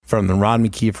From the Ron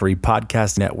McKeefery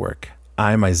Podcast Network,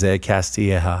 I'm Isaiah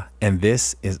Castilleja, and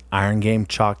this is Iron Game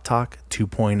Chalk Talk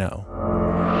 2.0.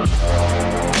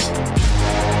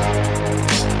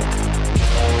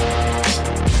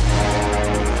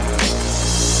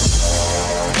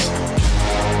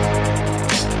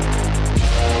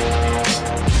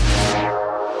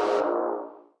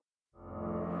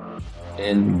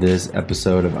 In this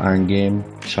episode of Iron Game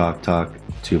Chalk Talk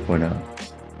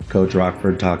 2.0, Coach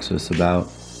Rockford talks to us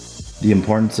about the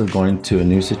importance of going to a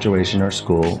new situation or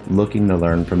school looking to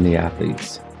learn from the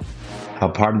athletes, how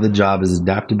part of the job is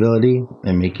adaptability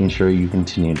and making sure you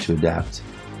continue to adapt,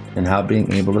 and how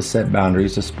being able to set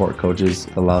boundaries to support coaches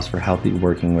allows for healthy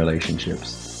working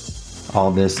relationships. All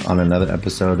this on another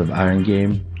episode of Iron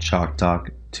Game Chalk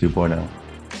Talk 2.0.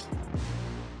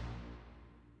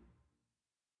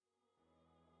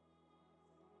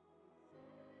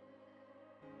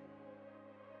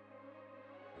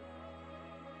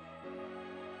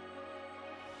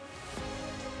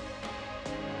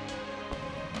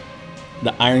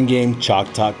 The Iron Game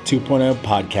Chalk Talk 2.0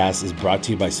 podcast is brought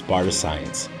to you by Sparta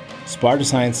Science. Sparta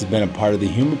Science has been a part of the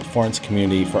human performance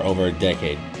community for over a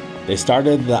decade. They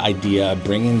started the idea of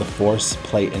bringing the force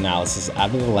plate analysis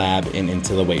out of the lab and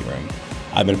into the weight room.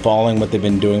 I've been following what they've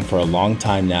been doing for a long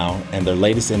time now, and their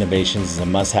latest innovations is a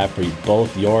must-have for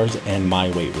both yours and my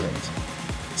weight rooms.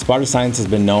 Sparta Science has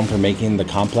been known for making the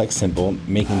complex simple,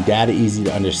 making data easy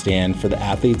to understand for the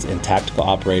athletes and tactical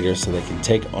operators so they can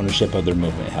take ownership of their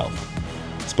movement health.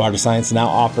 Sparta Science now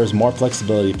offers more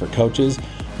flexibility for coaches,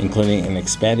 including an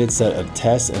expanded set of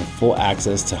tests and full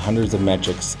access to hundreds of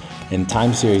metrics and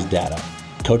time series data.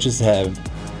 Coaches have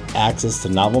access to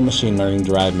novel machine learning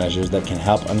derived measures that can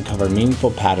help uncover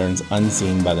meaningful patterns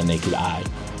unseen by the naked eye.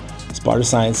 Sparta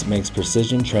Science makes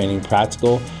precision training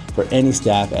practical for any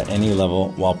staff at any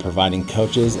level while providing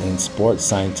coaches and sports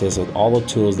scientists with all the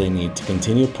tools they need to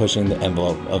continue pushing the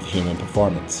envelope of human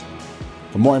performance.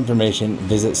 For more information,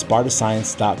 visit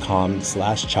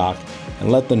spartascience.com/chalk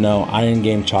and let them know Iron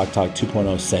Game Chalk Talk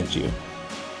 2.0 sent you.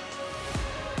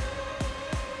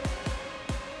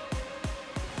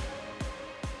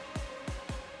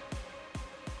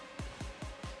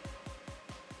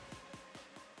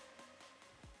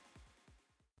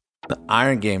 The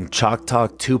Iron Game Chalk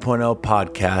Talk 2.0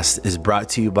 podcast is brought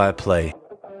to you by Play.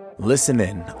 Listen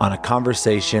in on a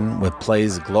conversation with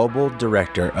Play's Global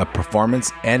Director of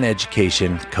Performance and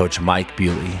Education, Coach Mike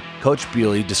Bewley. Coach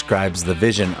Bewley describes the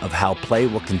vision of how Play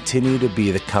will continue to be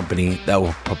the company that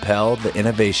will propel the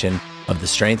innovation of the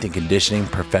strength and conditioning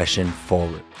profession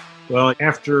forward. Well,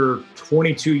 after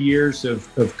 22 years of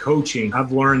coaching,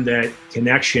 I've learned that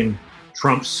connection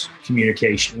trumps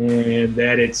communication, and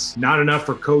that it's not enough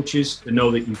for coaches to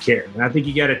know that you care. And I think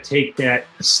you got to take that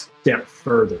a step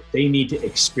further. They need to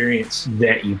experience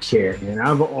that you care. And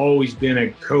I've always been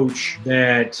a coach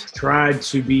that tried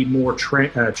to be more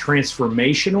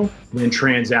transformational than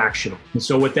transactional. And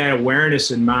so with that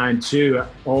awareness in mind too, I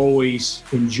always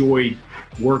enjoyed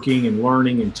working and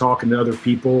learning and talking to other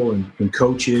people and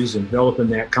coaches and developing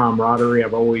that camaraderie.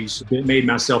 I've always made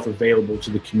myself available to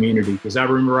the community because I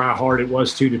remember how hard it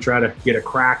was too to try to get a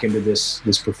crack into this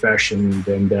profession.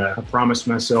 And I promised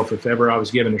myself if ever I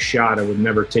was given a shot, I would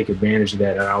never take advantage of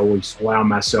that. I always allow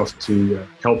myself to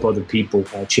help other people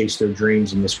chase their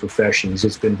dreams in this profession.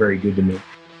 It's been very good to me.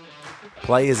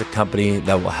 Play is a company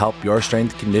that will help your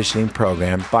strength conditioning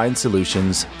program find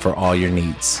solutions for all your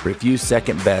needs. Review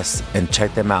Second Best and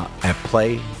check them out at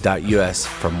play.us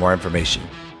for more information.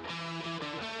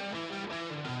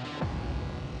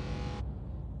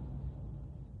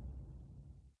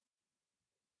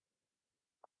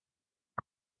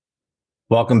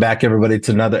 Welcome back, everybody,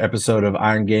 to another episode of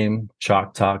Iron Game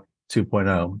Chalk Talk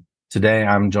 2.0. Today,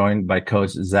 I'm joined by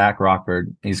Coach Zach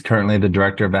Rockford. He's currently the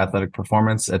Director of Athletic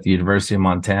Performance at the University of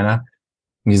Montana.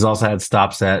 He's also had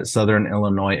stops at Southern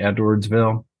Illinois,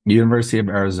 Edwardsville, University of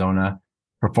Arizona,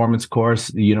 Performance Course,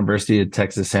 the University of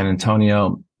Texas, San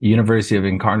Antonio, University of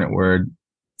Incarnate Word,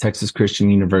 Texas Christian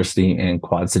University, and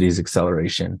Quad Cities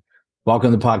Acceleration.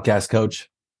 Welcome to the podcast, Coach.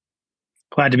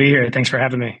 Glad to be here. Thanks for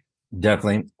having me.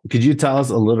 Definitely. Could you tell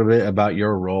us a little bit about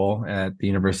your role at the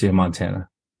University of Montana?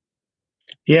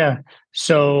 Yeah.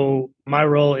 So my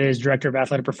role is Director of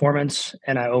Athletic Performance,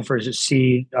 and I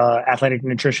oversee athletic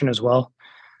nutrition as well.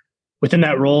 Within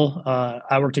that role,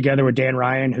 I work together with Dan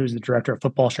Ryan, who's the Director of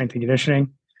Football Strength and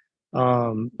Conditioning.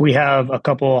 We have a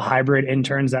couple hybrid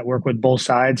interns that work with both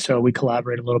sides, so we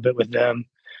collaborate a little bit with them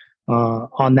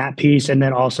on that piece. And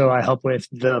then also I help with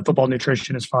the football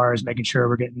nutrition as far as making sure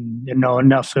we're getting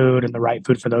enough food and the right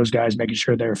food for those guys, making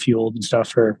sure they're fueled and stuff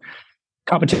for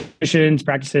competitions,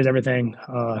 practices, everything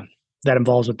that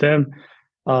involves with them.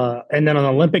 And then on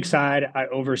the Olympic side, I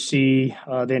oversee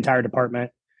the entire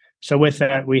department. So with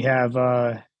that, we have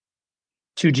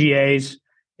two GAs,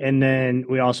 and then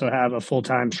we also have a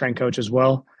full-time strength coach as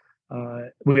well.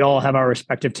 We all have our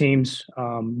respective teams,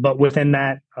 but within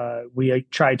that, we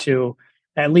try to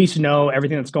at least know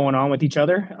everything that's going on with each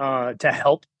other to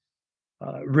help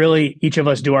really each of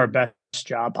us do our best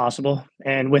job possible.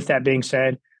 And with that being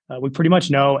said, we pretty much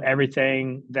know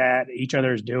everything that each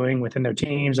other is doing within their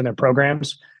teams and their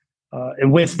programs.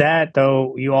 And with that,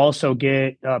 though, you also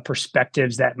get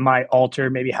perspectives that might alter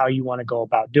maybe how you want to go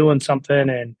about doing something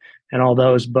and all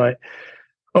those. But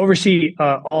oversee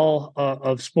all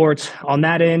of sports on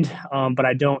that end, but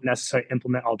I don't necessarily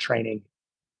implement all training.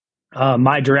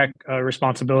 My direct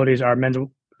responsibilities are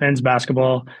men's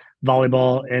basketball,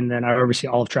 volleyball, and then I oversee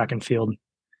all of track and field.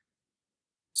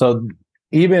 So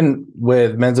even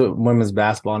with men's and women's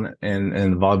basketball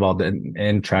and volleyball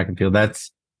and track and field,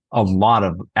 that's a lot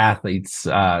of athletes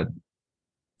to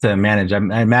manage. I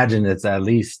imagine it's at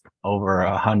least over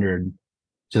 100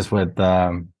 just with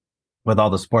all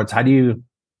the sports. How do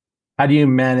you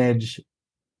manage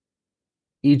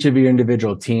each of your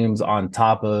individual teams on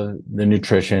top of the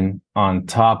nutrition, on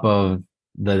top of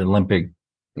the Olympic,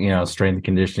 strength and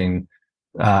conditioning,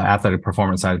 athletic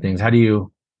performance side of things? How do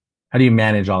you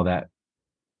manage all that?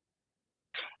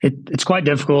 It's quite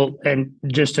difficult. And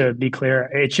just to be clear,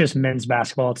 it's just men's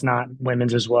basketball. It's not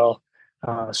women's as well.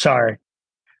 Sorry.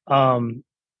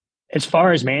 As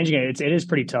far as managing it, it is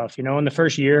pretty tough. In the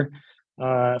first year,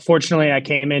 fortunately, I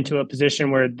came into a position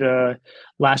where the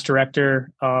last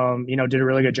director, did a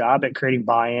really good job at creating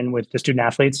buy-in with the student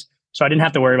athletes. So I didn't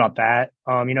have to worry about that.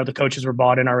 The coaches were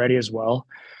bought in already as well.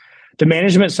 The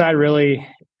management side, really,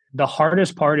 the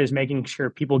hardest part is making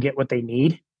sure people get what they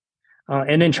need.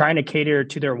 And then trying to cater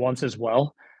to their wants as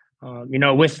well.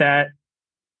 With that,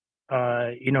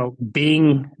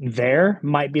 being there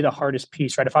might be the hardest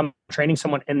piece, right? If I'm training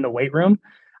someone in the weight room,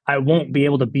 I won't be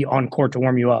able to be on court to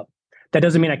warm you up. That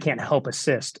doesn't mean I can't help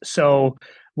assist. So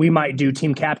we might do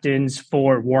team captains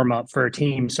for warm up for a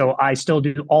team. So I still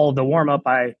do all of the warm up.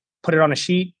 I put it on a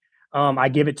sheet. I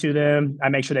give it to them. I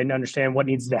make sure they understand what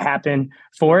needs to happen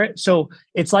for it. So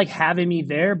it's like having me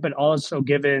there, but also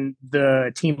giving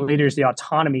the team leaders the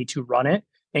autonomy to run it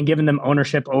and giving them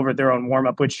ownership over their own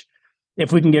warm-up, which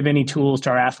if we can give any tools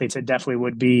to our athletes, it definitely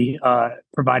would be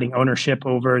providing ownership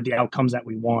over the outcomes that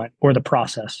we want or the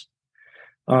process.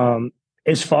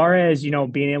 As far as,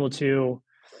 being able to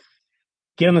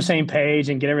get on the same page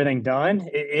and get everything done,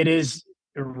 it is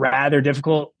rather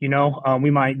difficult. We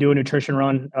might do a nutrition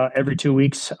run every 2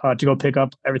 weeks to go pick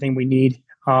up everything we need.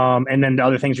 And then the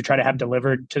other things we try to have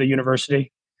delivered to the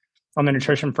university on the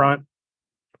nutrition front.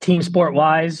 Team sport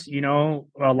wise,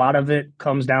 a lot of it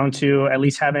comes down to at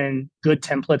least having good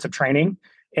templates of training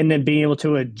and then being able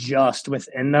to adjust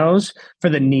within those for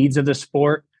the needs of the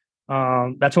sport.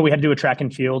 That's what we had to do with track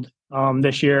and field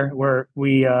this year, where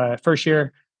we first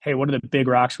year, hey, what are the big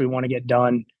rocks we want to get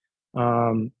done?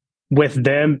 With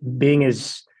them being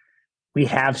as we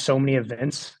have so many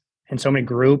events and so many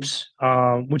groups,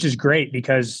 which is great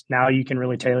because now you can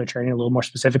really tailor training a little more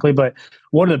specifically. But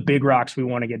what are the big rocks we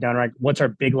want to get done, right? What's our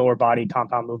big lower body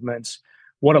compound movements?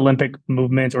 What Olympic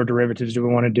movements or derivatives do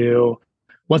we want to do?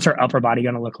 What's our upper body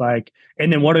going to look like?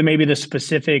 And then what are maybe the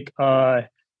specific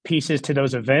pieces to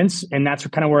those events? And that's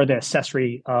kind of where the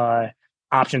accessory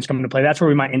options come into play. That's where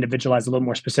we might individualize a little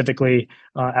more specifically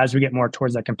as we get more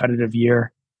towards that competitive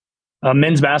year.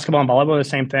 Men's basketball and volleyball, the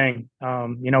same thing.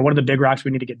 What are the big rocks we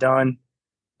need to get done?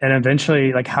 And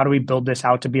eventually, how do we build this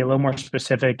out to be a little more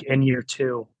specific in year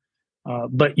two?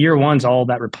 But year one's all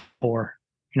that rapport,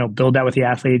 build that with the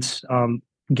athletes,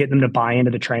 get them to buy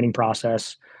into the training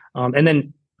process. And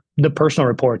then the personal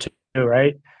rapport too,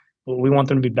 right? We want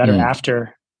them to be better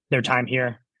after their time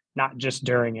here, not just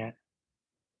during it.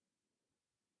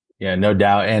 Yeah, no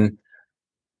doubt. And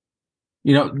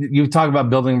you talk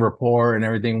about building rapport and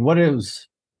everything. What is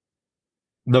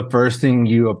the first thing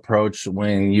you approached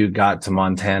when you got to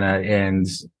Montana? And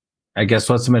I guess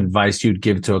what's some advice you'd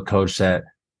give to a coach that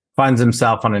finds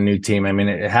himself on a new team? I mean,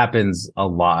 it happens a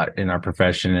lot in our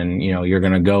profession, and you're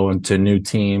going to go into a new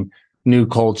team, new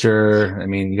culture. I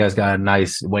mean, you guys got a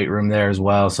nice weight room there as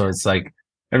well. So it's like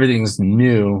everything's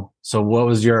new. So what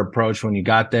was your approach when you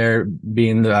got there,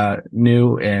 being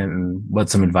new, and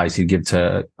what's some advice you'd give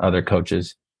to other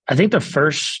coaches? I think the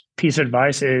first piece of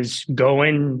advice is go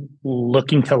in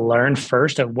looking to learn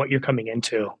first of what you're coming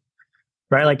into,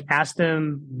 right? Ask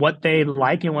them what they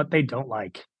like and what they don't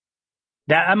like.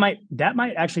 That might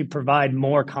actually provide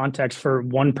more context for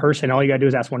one person. All you got to do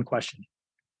is ask one question.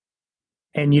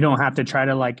 and you don't have to try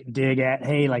to like dig at,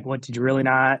 hey, like what did you really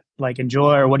not like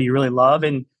enjoy or what do you really love,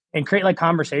 and create like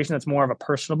conversation that's more of a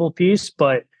personable piece,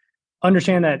 but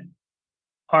understand that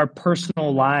our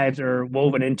personal lives are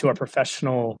woven into our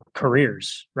professional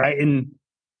careers, right? And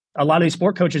a lot of these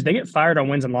sport coaches, they get fired on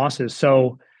wins and losses.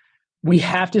 So we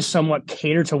have to somewhat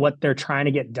cater to what they're trying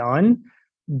to get done.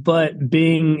 But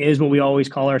being is what we always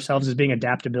call ourselves as being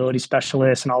adaptability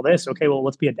specialists and all this. Okay, well,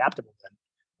 let's be adaptable then,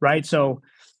 right? So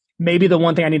maybe the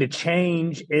one thing I need to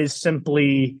change is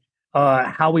simply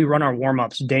how we run our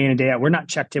warm-ups day in and day out. We're not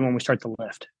checked in when we start the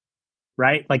lift,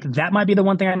 right? Like that might be the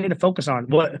one thing I need to focus on.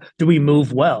 What do we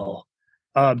move well?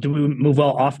 Do we move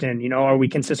well often? You know, are we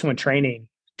consistent with training?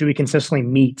 Do we consistently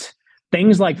meet?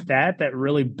 Things like that that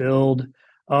really build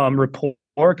rapport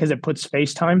because it puts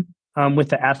face time with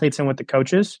the athletes and with the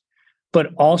coaches, but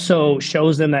also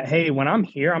shows them that, hey, when I'm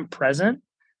here, I'm present.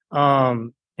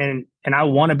 And I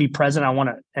want to be present. I want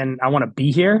to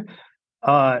be here,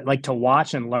 like to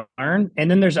watch and learn.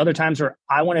 And then there's other times where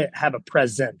I want to have a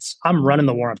presence. I'm running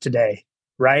the warm up today,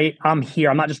 right? I'm here.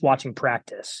 I'm not just watching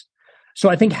practice. So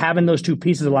I think having those two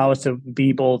pieces allow us to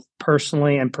be both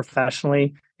personally and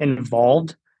professionally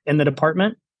involved in the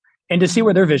department and to see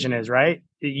where their vision is, right?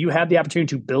 You have the opportunity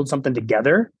to build something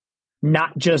together,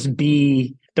 not just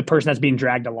be the person that's being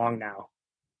dragged along now.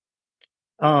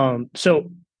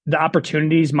 So the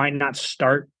opportunities might not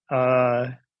start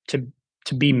to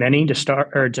be many to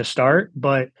start,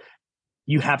 but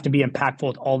you have to be impactful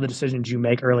with all the decisions you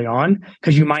make early on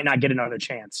because you might not get another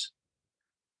chance.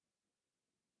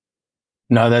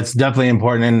 No, that's definitely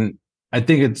important. And I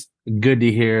think it's good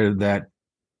to hear that,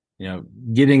 you know,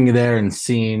 getting there and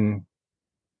seeing,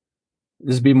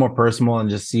 just be more personal and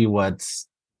just see what's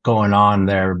going on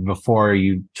there before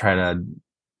you try to,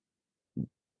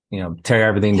 you know, tear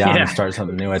everything down and start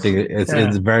something new. I think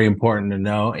it's very important to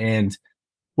know. And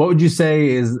what would you say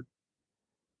is,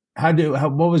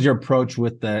 what was your approach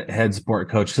with the head sport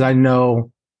coach? Because I know,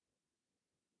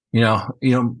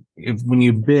 when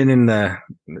you've been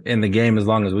in the game as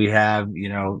long as we have,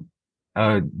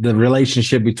 the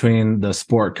relationship between the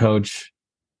sport coach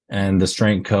and the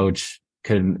strength coach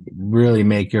could really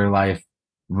make your life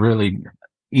really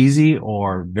easy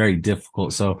or very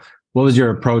difficult. So what was your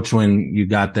approach when you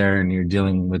got there and you're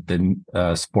dealing with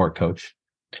the sport coach?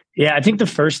 Yeah, I think the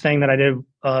first thing that I did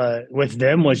with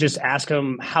them was just ask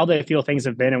them how they feel things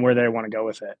have been and where they want to go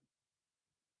with it.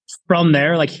 From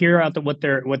there, like hear out what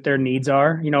their needs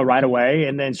are, right away,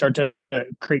 and then start to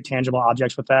create tangible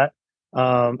objects with that.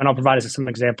 And I'll provide us some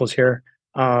examples here.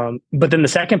 But then the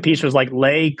second piece was like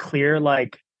lay clear,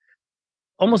 like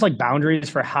almost like boundaries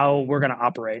for how we're going to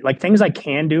operate, like things I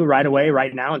can do right away,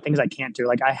 right now, and things I can't do.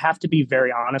 Like I have to be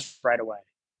very honest right away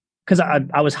because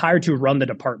I was hired to run the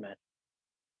department.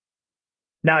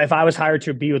 Now, if I was hired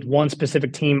to be with one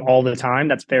specific team all the time,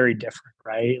 that's very different,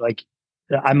 right? Like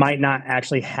I might not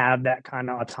actually have that kind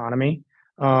of autonomy.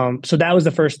 So that was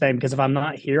the first thing, because if I'm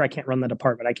not here, I can't run the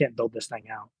department. I can't build this thing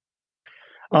out.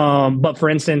 But for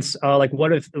instance, like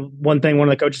what if one of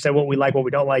the coaches said, what we like, what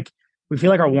we don't like, we feel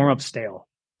like our warm-up's stale.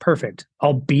 Perfect.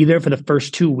 I'll be there for the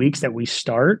first 2 weeks that we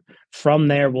start. From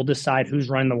there, we'll decide who's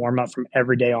running the warm-up from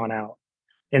every day on out.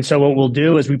 And so what we'll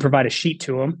do is we provide a sheet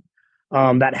to them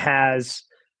that has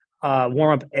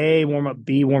warm-up A, warm-up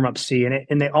B, warm-up C,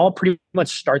 and they all pretty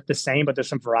much start the same, but there's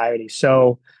some variety.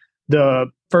 So the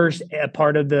first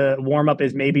part of the warm-up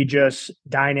is maybe just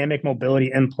dynamic mobility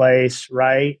in place,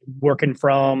 right? Working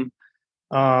from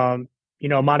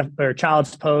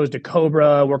child's pose to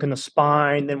cobra, working the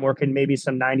spine, then working maybe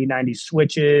some 90-90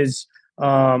 switches,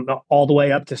 all the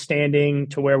way up to standing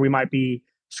to where we might be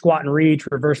squat and reach,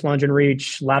 reverse lunge and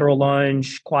reach, lateral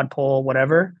lunge, quad pull,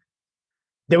 whatever.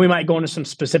 Then we might go into some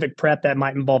specific prep that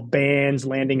might involve bands,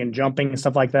 landing and jumping and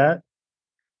stuff like that.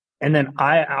 And then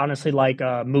I honestly like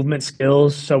movement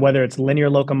skills. So whether it's linear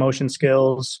locomotion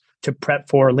skills to prep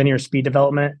for linear speed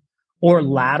development, or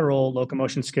lateral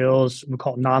locomotion skills, we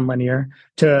call it nonlinear,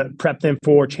 to prep them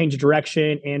for change of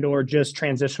direction and or just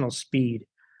transitional speed,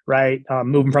 right?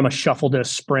 Moving from a shuffle to a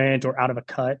sprint or out of a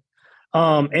cut.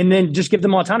 And then just give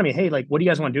them autonomy. Hey, like, what do you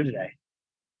guys want to do today?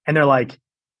 And they're like,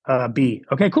 B.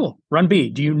 Okay, cool. Run B.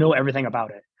 Do you know everything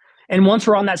about it? And once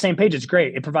we're on that same page, it's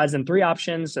great. It provides them 3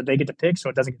 options that they get to pick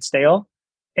so it doesn't get stale.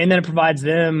 And then it provides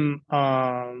them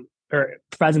the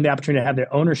opportunity to have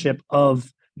their ownership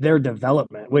of their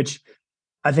development, which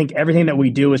I think everything that we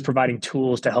do is providing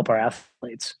tools to help our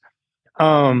athletes.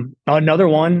 Another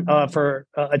one for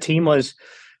a team was,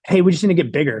 hey, we just need to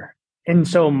get bigger. And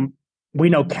so we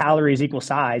know calories equal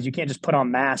size. You can't just put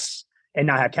on mass and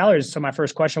not have calories. So my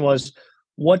first question was,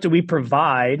 what do we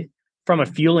provide from a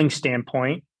fueling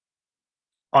standpoint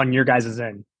on your guys'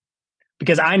 end?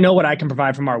 Because I know what I can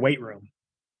provide from our weight room.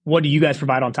 What do you guys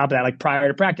provide on top of that, like prior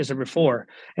to practice or before?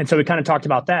 And so we kind of talked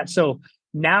about that. So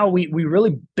now we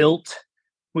really built,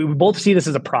 we both see this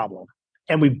as a problem,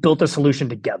 and we built a solution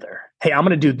together. Hey, I'm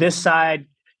going to do this side,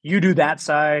 you do that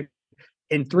side.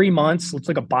 In 3 months, let's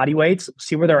look at body weights,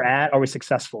 see where they're at. Are we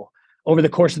successful? Over the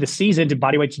course of the season, did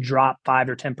body weights drop 5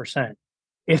 or 10%?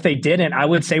 If they didn't, I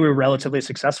would say we were relatively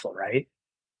successful, right?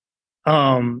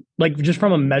 Like just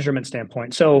from a measurement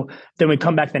standpoint. So then we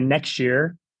come back the next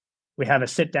year, we have a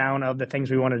sit down of the things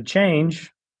we wanted to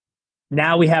change.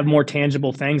 Now we have more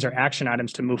tangible things or action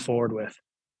items to move forward with.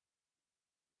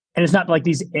 And it's not like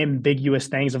these ambiguous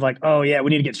things of like, oh yeah, we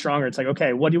need to get stronger. It's like,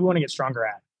 okay, what do we want to get stronger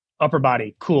at? Upper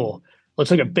body, cool. Let's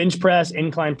look at bench press,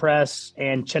 incline press,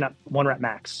 and chin up 1 rep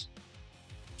max.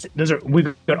 We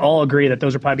could all agree that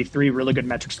those are probably 3 really good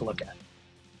metrics to look at.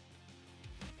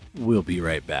 We'll be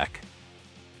right back.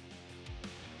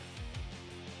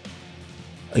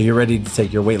 Are you ready to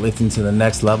take your weightlifting to the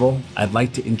next level? I'd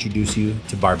like to introduce you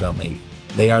to Barbell Mate.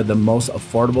 They are the most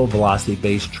affordable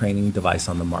velocity-based training device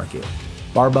on the market.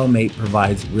 Barbell Mate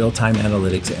provides real-time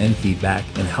analytics and feedback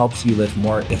and helps you lift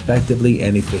more effectively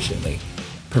and efficiently,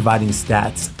 providing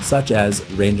stats such as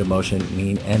range of motion,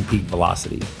 mean, and peak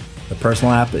velocity. The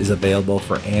personal app is available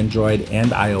for Android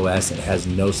and iOS and has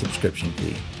no subscription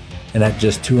fee. And at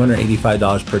just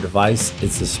 $285 per device,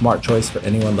 it's the smart choice for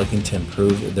anyone looking to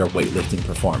improve their weightlifting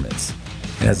performance.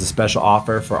 And as a special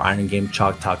offer for Iron Game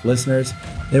Chalk Talk listeners,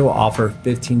 they will offer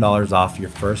 $15 off your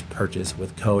first purchase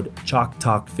with code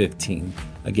ChalkTalk15.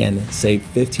 Again, save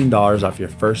 $15 off your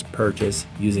first purchase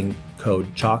using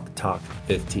code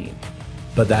ChalkTalk15.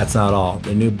 But that's not all.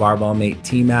 The new Barbell Mate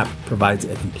Team app provides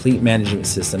a complete management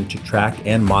system to track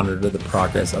and monitor the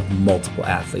progress of multiple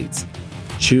athletes.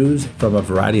 Choose from a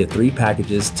variety of 3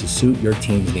 packages to suit your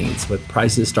team's needs, with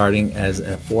prices starting as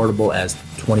affordable as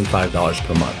 $25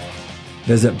 per month.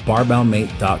 Visit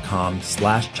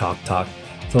barbellmate.com/chalktalk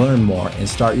to learn more and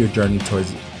start your journey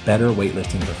towards better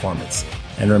weightlifting performance.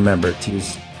 And remember to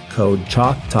use code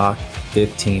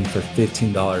ChalkTalk15 for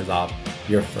 $15 off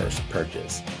your first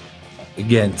purchase.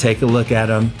 Again, take a look at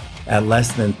them at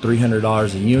less than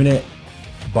 $300 a unit.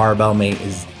 Barbell Mate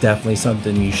is definitely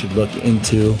something you should look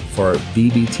into for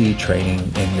VBT training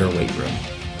in your weight room.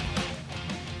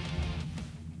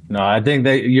 No, I think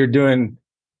that you're doing,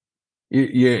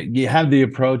 you have the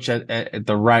approach at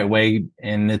the right way.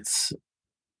 And it's,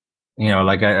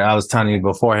 like I was telling you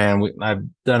beforehand, I've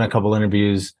done a couple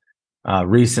interviews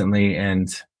recently,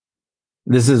 and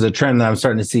this is a trend that I'm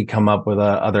starting to see come up with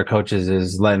other coaches,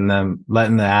 is letting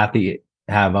the athlete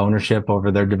have ownership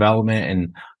over their development.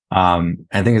 And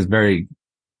I think it's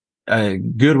a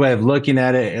good way of looking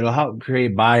at it. It'll help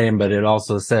create buy-in, but it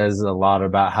also says a lot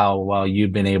about how well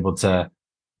you've been able to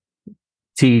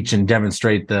teach and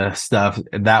demonstrate the stuff.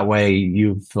 That way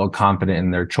you feel confident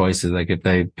in their choices. Like if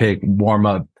they pick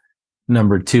warm-up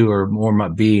number 2 or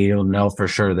warm-up B, you'll know for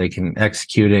sure they can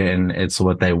execute it and it's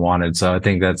what they wanted. So I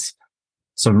think that's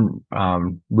some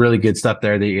really good stuff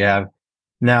there that you have.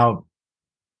 Now,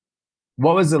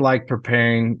 what was it like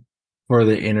preparing for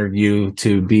the interview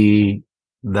to be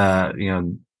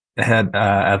the head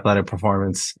athletic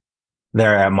performance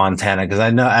there at Montana? Because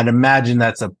I'd imagine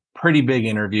that's a pretty big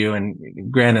interview.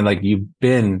 And granted, like, you've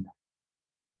been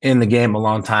in the game a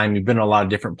long time, you've been in a lot of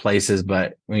different places,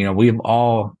 but we've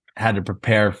all had to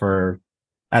prepare for,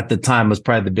 at the time, was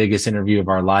probably the biggest interview of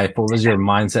our life. What was your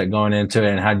mindset going into it,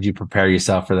 and how did you prepare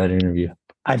yourself for that interview?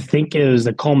 I think it was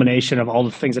the culmination of all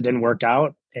the things that didn't work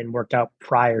out and worked out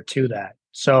prior to that.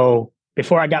 So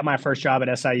before I got my first job at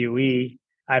SIUE,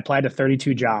 I applied to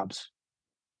 32 jobs.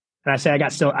 And I say I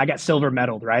got silver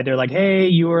medaled, right? They're like, hey,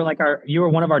 you were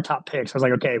one of our top picks. I was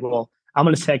like, okay, well, I'm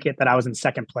going to take it that I was in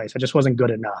second place. I just wasn't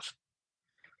good enough.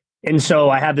 And so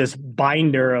I have this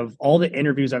binder of all the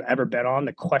interviews I've ever been on,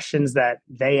 the questions that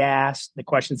they asked, the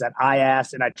questions that I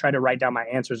asked, and I try to write down my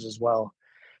answers as well.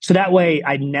 So that way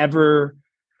I never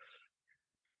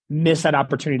miss that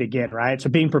opportunity again, right? So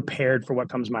being prepared for what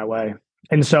comes my way.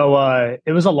 And so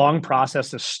it was a long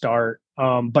process to start,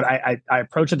 but I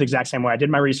approached it the exact same way. I did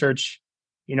my research.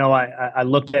 I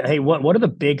looked at, hey, what are the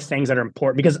big things that are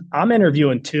important? Because I'm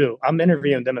interviewing too. I'm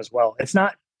interviewing them as well. It's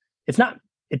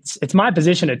my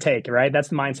position to take, right? That's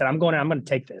the mindset. I'm going to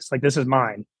take this. Like, this is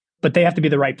mine, but they have to be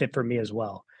the right fit for me as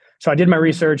well. So I did my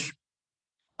research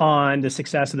on the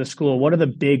success of the school. What are the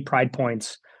big pride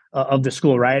points of the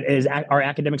school, right? Are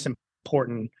academics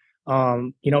important?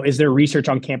 Is there research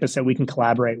on campus that we can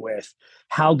collaborate with?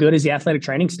 How good is the athletic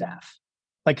training staff?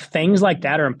 Like, things like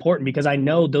that are important because I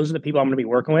know those are the people I'm going to be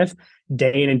working with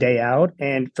day in and day out.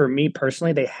 And for me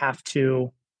personally, they have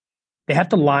to they have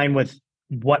to align with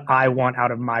what I want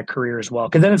out of my career as well.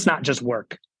 Because then it's not just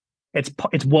work;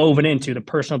 it's woven into the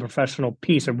personal professional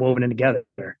piece are woven in together.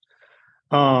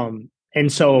 And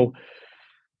so,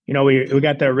 we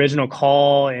got the original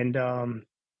call, and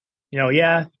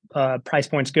price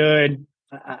point's good.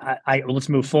 Let's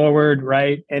move forward,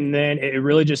 right? And then it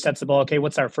really just sets the ball. Okay,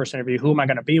 what's our first interview? Who am I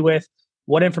going to be with?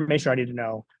 What information do I need to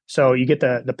know? So you get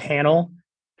the panel.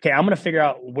 Okay, I'm going to figure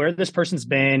out where this person's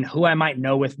been, who I might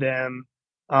know with them,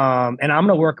 and I'm going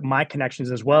to work my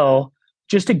connections as well,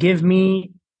 just to give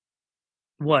me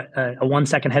a 1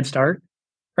 second head start,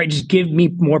 right? Just give me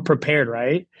more prepared,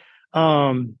 right?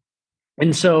 And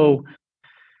so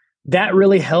that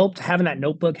really helped. Having that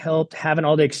notebook helped. Having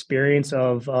all the experience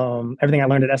of everything I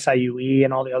learned at SIUE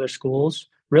and all the other schools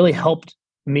really helped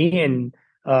me and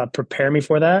prepare me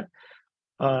for that.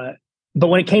 But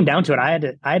when it came down to it, I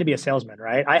had to be a salesman,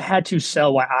 right? I had to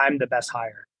sell why I'm the best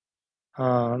hire.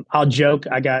 I'll joke.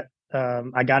 I got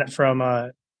it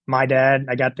from my dad.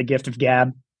 I got the gift of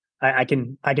gab. I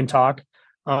can talk.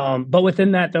 But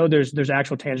within that, though, there's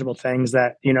actual tangible things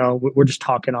that we're just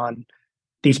talking on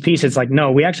these pieces. Like,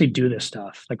 no, we actually do this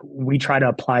stuff. Like, we try to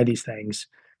apply these things,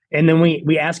 and then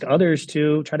we ask others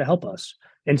to try to help us.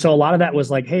 And so a lot of that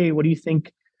was like, hey, what do you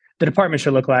think the department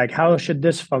should look like? How should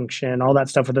this function? All that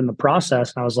stuff within the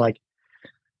process. And I was like,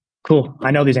 cool,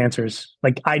 I know these answers.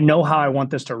 Like, I know how I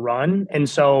want this to run. And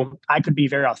so I could be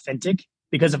very authentic,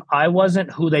 because if I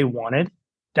wasn't who they wanted,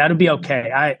 that would be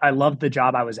okay. I loved the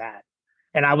job I was at,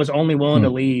 and I was only willing to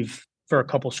leave for a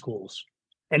couple schools,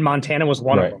 and Montana was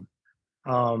one of them.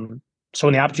 So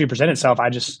when the opportunity presented itself,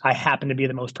 I happened to be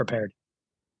the most prepared.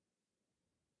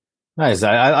 Nice.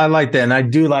 I like that. And I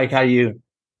do like how he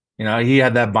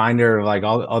had that binder of like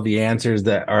all the answers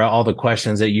that are all the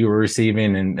questions that you were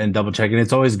receiving and double checking.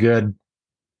 It's always good.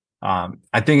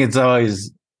 I think it's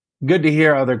always good to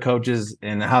hear other coaches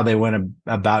and how they went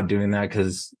about doing that.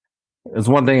 Cause it's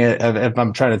one thing if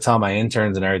I'm trying to tell my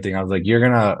interns and everything, I was like, you're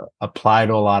going to apply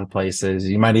to a lot of places.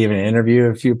 You might even interview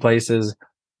a few places,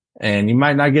 and you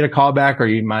might not get a call back, or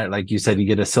you might, like you said, you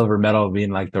get a silver medal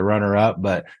being like the runner up,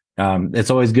 but it's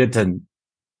always good to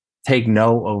take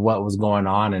note of what was going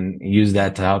on and use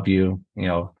that to help you,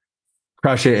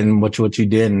 crush it in what you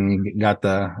did and got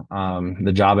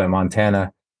the job at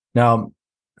Montana. Now,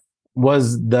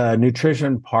 was the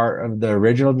nutrition part of the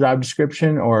original job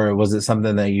description, or was it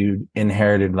something that you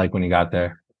inherited like when you got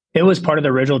there? It was part of the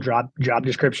original job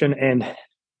description, and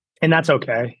that's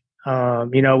okay.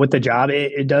 With the job,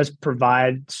 it does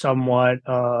provide somewhat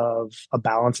of a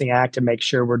balancing act to make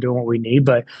sure we're doing what we need.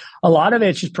 But a lot of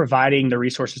it's just providing the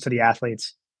resources to the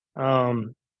athletes.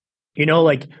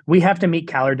 Like, we have to meet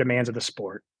calorie demands of the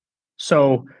sport.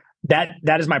 So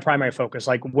that is my primary focus.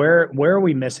 Like, where are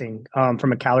we missing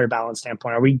from a calorie balance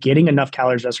standpoint? Are we getting enough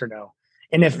calories, yes or no?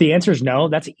 And if the answer is no,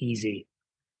 that's easy,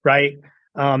 right?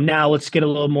 Now let's get a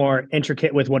little more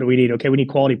intricate with what do we need? Okay, we need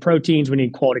quality proteins, we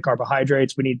need quality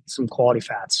carbohydrates, we need some quality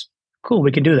fats. Cool,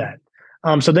 we can do that.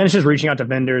 So then it's just reaching out to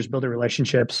vendors, building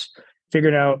relationships,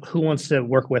 figuring out who wants to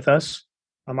work with us.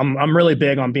 I'm really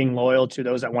big on being loyal to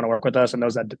those that want to work with us, and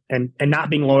those that and not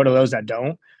being loyal to those that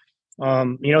don't.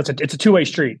 It's a two-way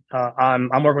street. I'm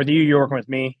working with you, you're working with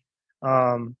me.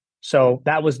 So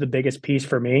that was the biggest piece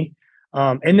for me.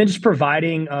 And then just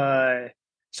providing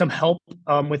some help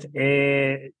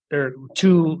to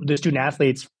the student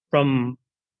athletes from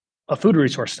a food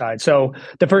resource side. So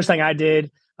the first thing I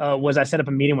did was I set up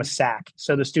a meeting with SAC,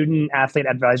 so the Student Athlete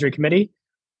Advisory Committee.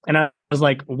 And I was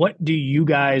like, what do you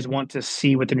guys want to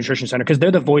see with the Nutrition Center? Because they're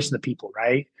the voice of the people,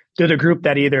 right? They're the group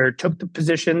that either took the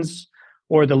positions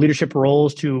or the leadership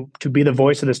roles to be the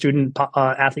voice of the student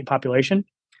athlete population.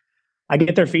 I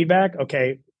get their feedback.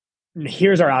 Okay,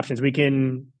 here's our options. We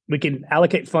can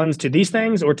allocate funds to these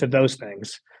things or to those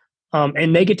things.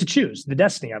 And they get to choose the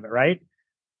destiny of it, right?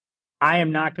 I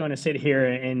am not going to sit here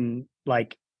and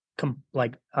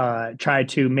try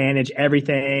to manage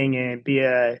everything and be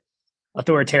a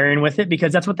authoritarian with it,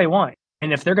 because that's what they want.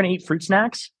 And if they're going to eat fruit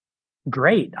snacks,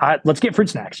 great. Let's get fruit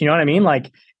snacks. You know what I mean?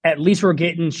 Like, at least we're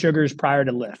getting sugars prior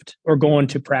to lift or going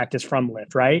to practice from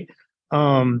lift, right?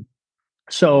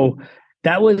 So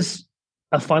that was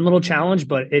a fun little challenge,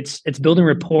 but it's building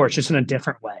rapport. It's just in a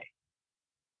different way.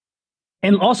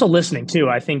 And also listening too.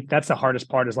 I think that's the hardest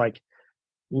part, is like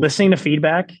listening to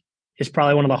feedback is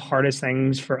probably one of the hardest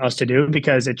things for us to do,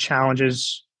 because it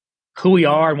challenges who we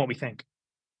are and what we think.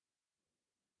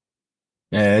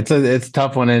 Yeah, it's a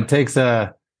tough one. And it takes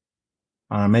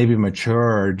maybe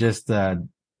mature or just a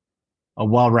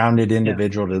well-rounded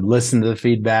individual to listen to the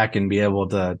feedback and be able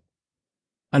to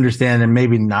understand and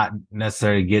maybe not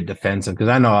necessarily get defensive, because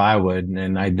I know I would,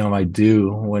 and I know I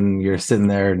do when you're sitting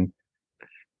there and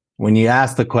when you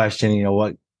ask the question,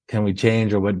 what can we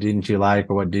change, or what didn't you like,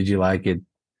 or what did you like? You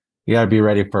got to be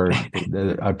ready for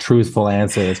a truthful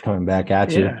answer that's coming back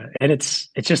at you. Yeah, and it's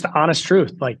just the honest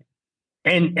truth. Like,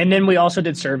 and then we also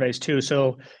did surveys too.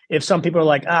 So if some people are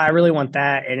like, I really want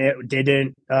that, and it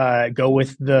didn't go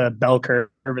with the bell curve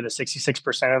over the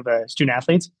 66% of the student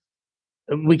athletes,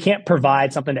 we can't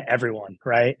provide something to everyone,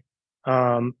 right?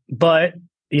 But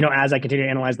as I continue to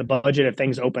analyze the budget, if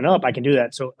things open up, I can do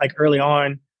that. So like early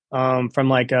on, from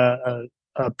like a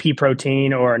pea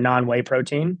protein or a non-whey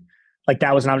protein, like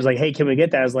that was, and I was like, hey, can we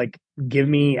get that? I was like, give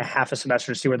me a half a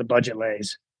semester to see where the budget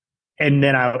lays. And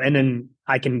then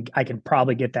I can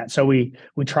probably get that. So we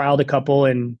trialed a couple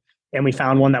and we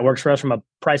found one that works for us from a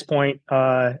price point.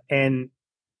 And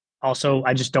also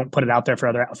I just don't put it out there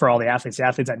for all the athletes. The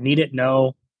athletes that need it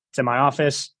know it's in my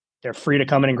office. They're free to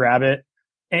come in and grab it.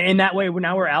 And that way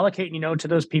now we're allocating, to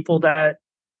those people that,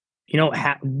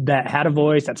 that had a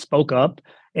voice, that spoke up,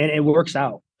 and it works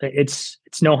out. It's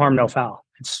no harm, no foul.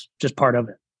 It's just part of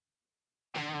it.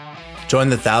 Join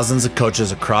the thousands of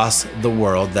coaches across the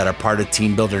world that are part of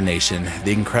Team Builder Nation.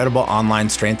 The incredible online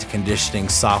strength and conditioning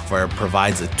software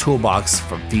provides a toolbox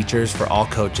for features for all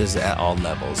coaches at all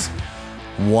levels.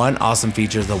 One awesome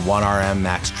feature is the 1RM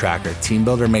Max Tracker. Team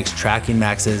Builder makes tracking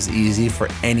maxes easy for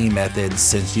any method,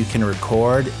 since you can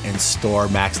record and store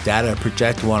max data,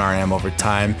 project 1RM over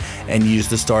time, and use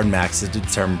the stored maxes to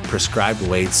determine prescribed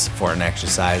weights for an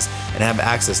exercise, and have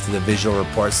access to the visual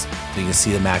reports so you can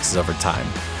see the maxes over time.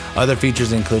 Other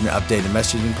features include an updated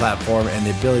messaging platform and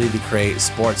the ability to create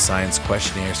sports science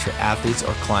questionnaires for athletes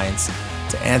or clients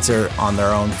to answer on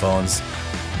their own phones.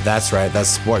 That's right, that's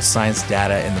sports science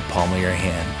data in the palm of your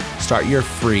hand. Start your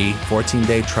free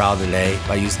 14-day trial today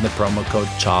by using the promo code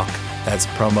CHALK, that's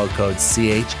promo code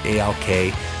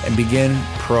CHALK, and begin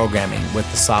programming with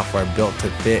the software built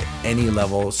to fit any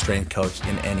level strength coach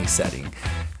in any setting.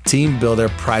 Team Builder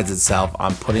prides itself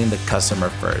on putting the customer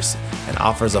first and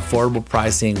offers affordable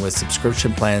pricing with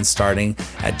subscription plans starting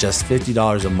at just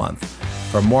 $50 a month.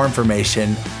 For more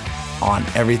information on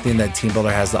everything that Team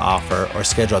Builder has to offer, or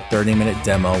schedule a 30-minute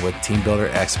demo with Team Builder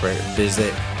expert,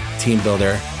 visit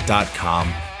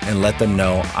teambuilder.com and let them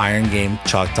know Iron Game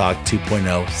Chalk Talk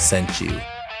 2.0 sent you.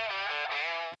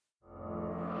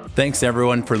 Thanks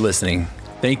everyone for listening.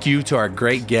 Thank you to our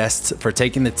great guests for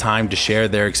taking the time to share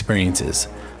their experiences.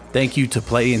 Thank you to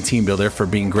Play and Team Builder for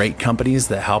being great companies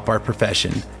that help our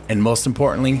profession. And most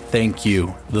importantly, thank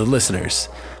you, the listeners.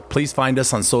 Please find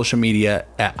us on social media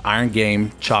at Iron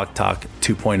Game Chalk Talk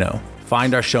 2.0.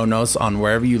 Find our show notes on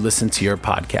wherever you listen to your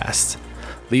podcasts.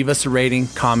 Leave us a rating,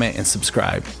 comment, and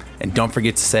subscribe. And don't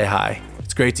forget to say hi.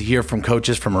 It's great to hear from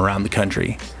coaches from around the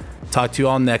country. Talk to you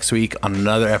all next week on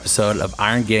another episode of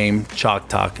Iron Game Chalk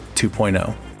Talk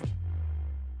 2.0.